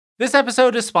This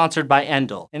episode is sponsored by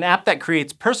Endel, an app that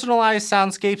creates personalized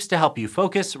soundscapes to help you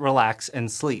focus, relax,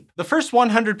 and sleep. The first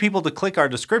 100 people to click our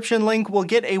description link will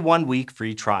get a 1-week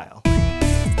free trial.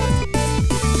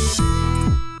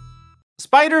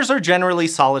 Spiders are generally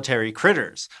solitary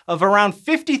critters. Of around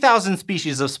 50,000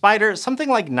 species of spider, something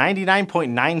like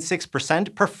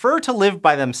 99.96% prefer to live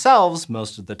by themselves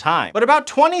most of the time. But about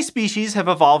 20 species have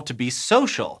evolved to be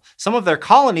social. Some of their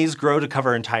colonies grow to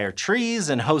cover entire trees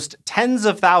and host tens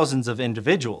of thousands of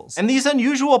individuals. And these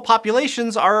unusual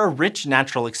populations are a rich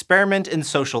natural experiment in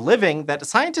social living that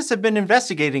scientists have been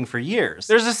investigating for years.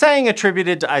 There's a saying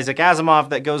attributed to Isaac Asimov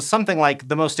that goes something like,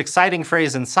 "The most exciting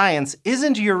phrase in science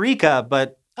isn't eureka, but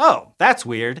oh, that's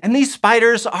weird." And these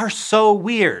spiders are so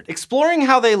weird. Exploring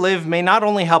how they live may not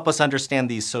only help us understand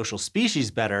these social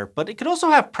species better, but it could also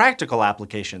have practical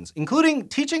applications, including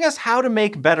teaching us how to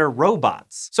make better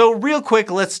robots. So real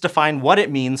quick, let's define what it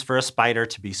means for a spider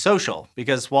to be social.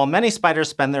 Because while many spiders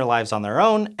spend their lives on their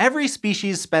own, every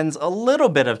species spends a little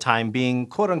bit of time being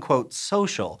quote-unquote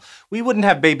social. We wouldn't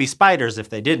have baby spiders if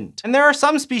they didn't. And there are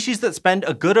some species that spend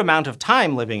a good amount of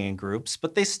time living in groups,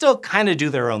 but they still kind of do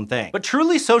their own thing. But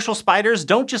truly social spiders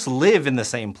don't just live in the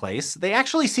same place, they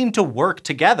actually seem to work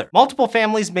together. Multiple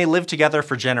families may live together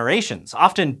for generations,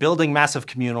 often building massive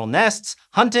communal nests,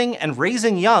 hunting, and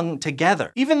raising young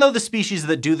together. Even though the species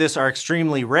that do this are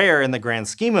extremely rare in the grand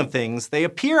scheme of things, they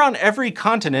appear on every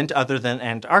continent other than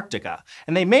Antarctica,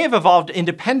 and they may have evolved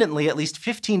independently at least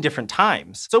 15 different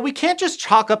times. So we can't just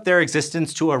chalk up their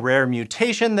existence to a rare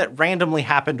mutation that randomly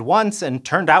happened once and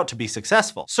turned out to be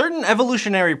successful. Certain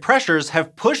evolutionary pressures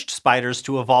have pushed spiders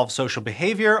to evolve social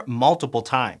behavior multiple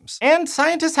times. And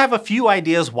scientists have a few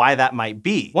ideas why that might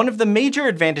be. One of the major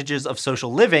advantages of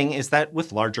social living is that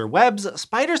with larger webs,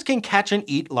 spiders can catch and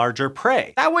eat larger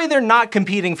prey. That way they're not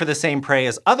competing for the same prey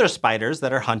as other spiders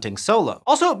that are hunting solo.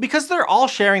 Also, because they're all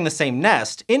sharing the same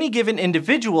nest, any given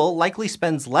individual likely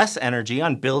spends less energy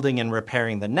on building and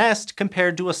repairing the nest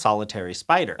compared to a solitary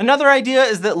spider. Another idea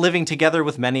is that living together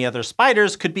with many other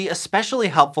spiders could be especially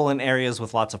helpful in areas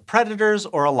with lots of predators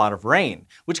or a lot of rain,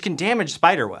 which can damage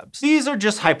spiderwebs. These are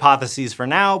just hypotheses for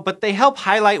now, but they help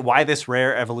highlight why this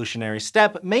rare evolutionary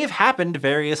step may have happened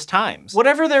various times.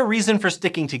 Whatever their reason for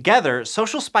sticking together,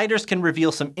 social spiders can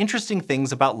reveal some interesting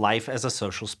things about life as a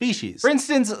social species. For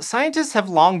instance, scientists have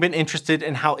long been interested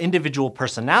in how individual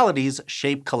personalities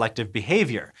shape collective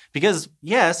behavior. Because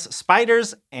yes,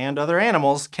 spiders and other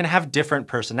animals can have different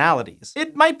personalities.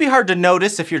 It might be hard to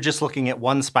notice if you're just looking at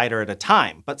one spider at a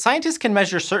time, but scientists can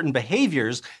measure certain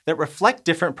behaviors that reflect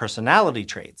different personality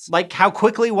traits, like how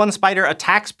quickly one spider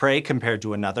attacks prey compared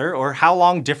to another, or how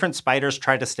long different spiders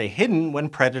try to stay hidden when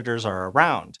predators are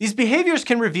around. These behaviors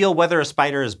can reveal whether a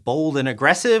spider is bold and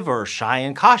aggressive or shy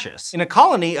and cautious. In a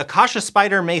colony, a cautious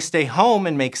spider may stay home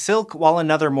and make silk while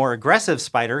another more aggressive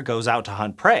spider goes out to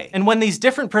hunt prey. And when these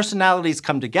different personalities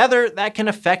come together, that can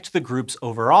affect the group's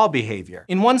overall behavior.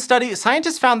 In one study,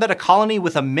 scientists found that a colony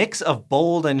with a mix of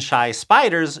bold and shy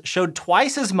spiders showed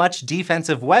twice as much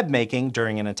defensive web making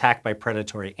during an attack by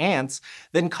predatory ants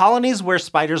than colonies where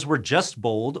spiders were just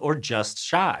bold or just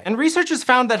shy. And researchers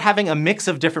found that having a mix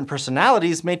of different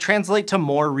personalities may translate to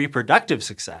more reproductive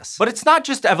success. But it's not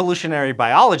just evolutionary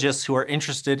biologists who are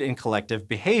interested in collective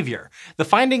behavior. The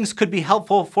findings could be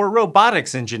helpful for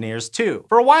robotics engineers too.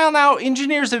 For a while now,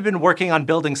 engineers have been working on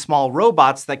building small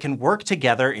robots that can work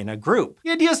together in a group.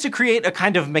 The idea is to create a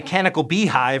kind of mechanical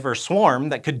beehive or swarm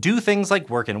that could do things like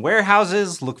work in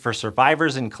warehouses, look for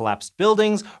survivors in collapsed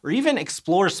buildings, or even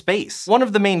explore space. One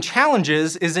of the main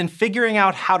challenges is in figuring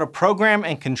out how to program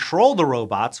and control the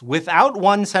robots without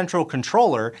one central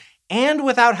controller and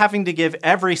without having to give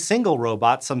every single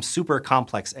robot some super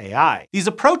complex AI. These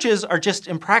approaches are just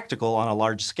impractical on a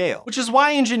large scale, which is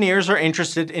why engineers are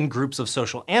interested in groups of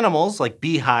social animals like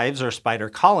beehives or spider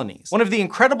colonies. One of the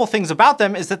incredible things about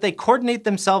them is that they coordinate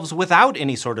themselves without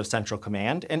any sort of central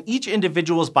command, and each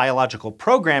individual's biological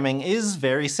programming is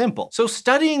very simple. So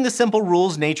studying the simple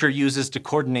rules nature uses to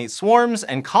coordinate swarms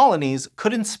and colonies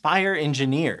could inspire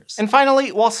engineers. And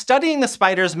finally, while studying the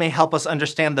spiders may help us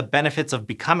understand the benefits of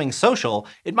becoming social,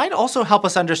 it might also help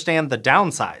us understand the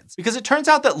downsides, because it turns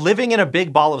out that living in a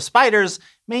big ball of spiders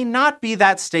may not be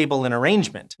that stable in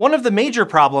arrangement. One of the major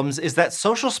problems is that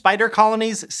social spider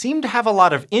colonies seem to have a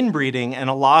lot of inbreeding and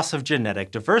a loss of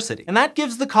genetic diversity. And that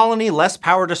gives the colony less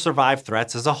power to survive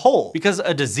threats as a whole, because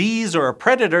a disease or a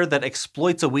predator that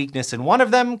exploits a weakness in one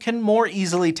of them can more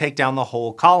easily take down the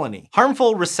whole colony.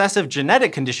 Harmful recessive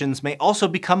genetic conditions may also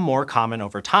become more common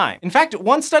over time. In fact,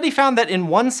 one study found that in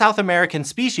one South American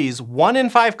species, 1 in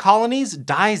 5 colonies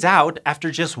dies out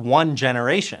after just 1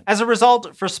 generation. As a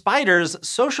result, for spiders,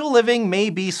 social living may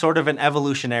be sort of an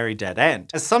evolutionary dead end.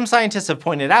 As some scientists have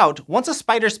pointed out, once a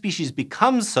spider species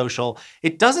becomes social,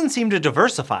 it doesn't seem to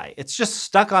diversify. It's just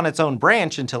stuck on its own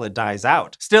branch until it dies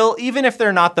out. Still, even if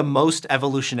they're not the most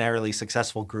evolutionarily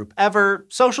successful group ever,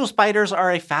 social spiders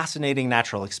are a fascinating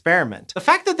natural experiment. The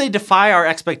fact that they defy our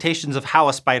expectations of how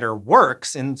a spider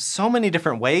works in so many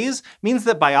different ways means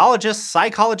that biologists,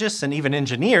 psychologists, and even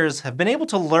engineers have been able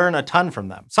to learn a ton from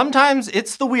them. Sometimes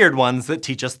it's the weird ones that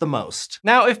teach us the most.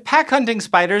 Now, if pack hunting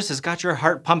spiders has got your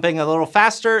heart pumping a little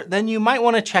faster, then you might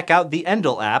want to check out the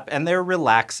Endel app and their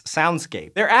Relax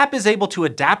soundscape. Their app is able to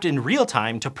adapt in real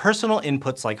time to personal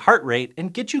inputs like heart rate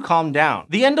and get you calmed down.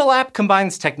 The Endel app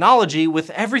combines technology with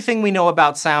everything we know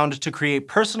about sound to create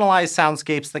personalized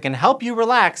soundscapes that can help you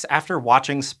relax after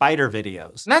watching spider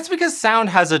videos. And that's because sound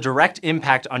has a direct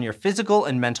impact on your physical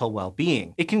and mental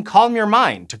well-being. It can calm your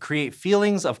mind to create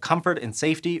feelings of comfort and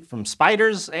safety from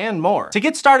spiders and more. To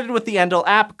get started with the Endel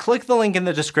app, click the link in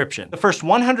the description. The first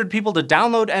 100 people to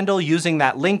download Endel using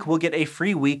that link will get a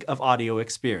free week of audio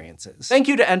experiences. Thank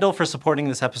you to Endel for supporting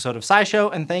this episode of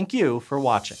SciShow, and thank you for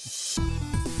watching.